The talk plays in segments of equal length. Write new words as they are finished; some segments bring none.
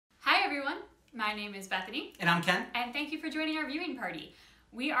My name is Bethany. And I'm Ken. And thank you for joining our viewing party.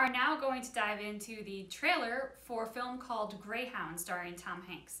 We are now going to dive into the trailer for a film called Greyhound starring Tom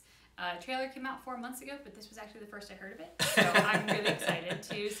Hanks. Trailer came out 4 months ago, but this was actually the first I heard of it. So I'm really excited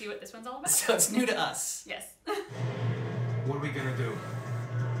to see what this one's all about. So it's new to us. Yes. What are we gonna do?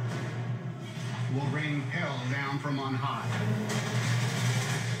 We'll rain hell down from on high.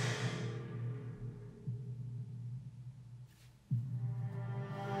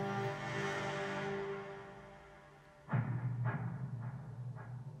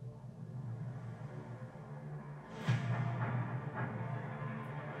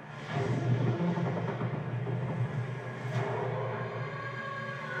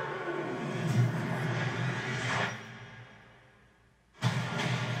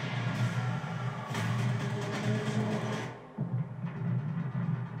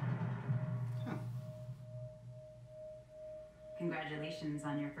 Congratulations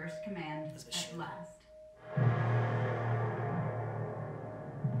on your first command at last.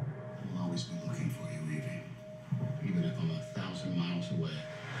 I'll always be looking for you, Evie. Even if I'm 1,000 miles away.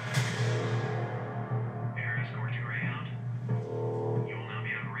 Air escort to Greyhound. You will now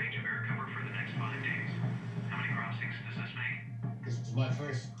be out of range of air cover for the next 5 days. How many crossings does this make? This is my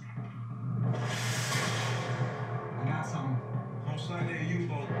first. I got something. Outside there,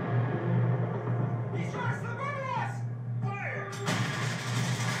 U-boat. He's trying to slip under us! Fire!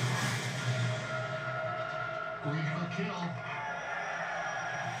 We have a kill.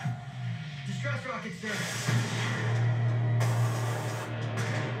 Distress rocket service.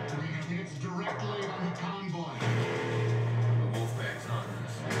 We have hits directly on the convoy. The Wolfpack's on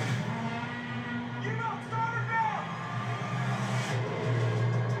this. U-boat, starboard bow!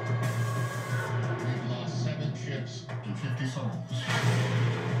 We've lost 7 ships and 50 souls.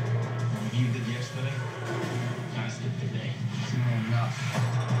 You did yesterday? Lasted today. Soon enough.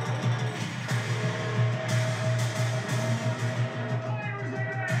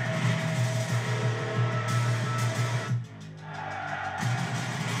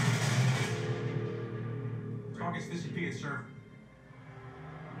 Target's disappeared, sir.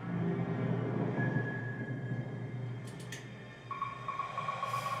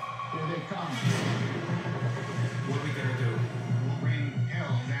 Here they come. What are we gonna do? We'll rain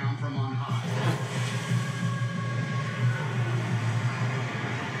hell down from on high.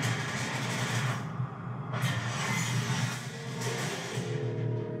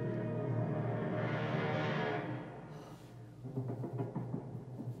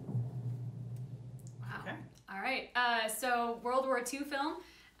 Wow. Okay. All right. So World War II film.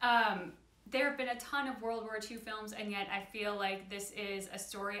 There have been a ton of World War II films, and yet I feel like this is a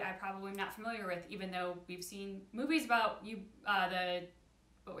story I probably am not familiar with, even though we've seen movies about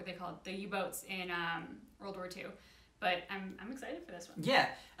what were they called? The U-boats in World War II. But I'm excited for this one. Yeah.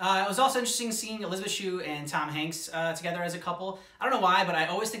 It was also interesting seeing Elizabeth Shue and Tom Hanks together as a couple. I don't know why, but I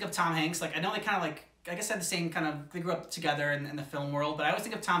always think of Tom Hanks. Like, I know they kind of like, I guess had the same kind of, they grew up together in the film world, but I always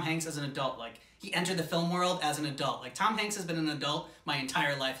think of Tom Hanks as an adult. Like, he entered the film world as an adult. Like, Tom Hanks has been an adult my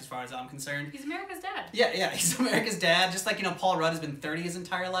entire life as far as I'm concerned. He's America's dad. Yeah, he's America's dad. Just like, you know, Paul Rudd has been 30 his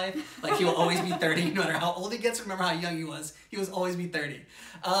entire life. Like, he will always be 30, no matter how old he gets. Remember how young he was. He will always be 30.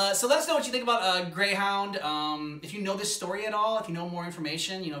 So let us know what you think about Greyhound. If you know this story at all, if you know more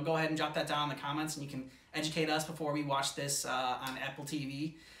information, you know, go ahead and drop that down in the comments, and you can educate us before we watch this on Apple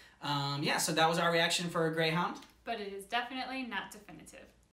TV. Yeah, so that was our reaction for Greyhound. But it is definitely not definitive.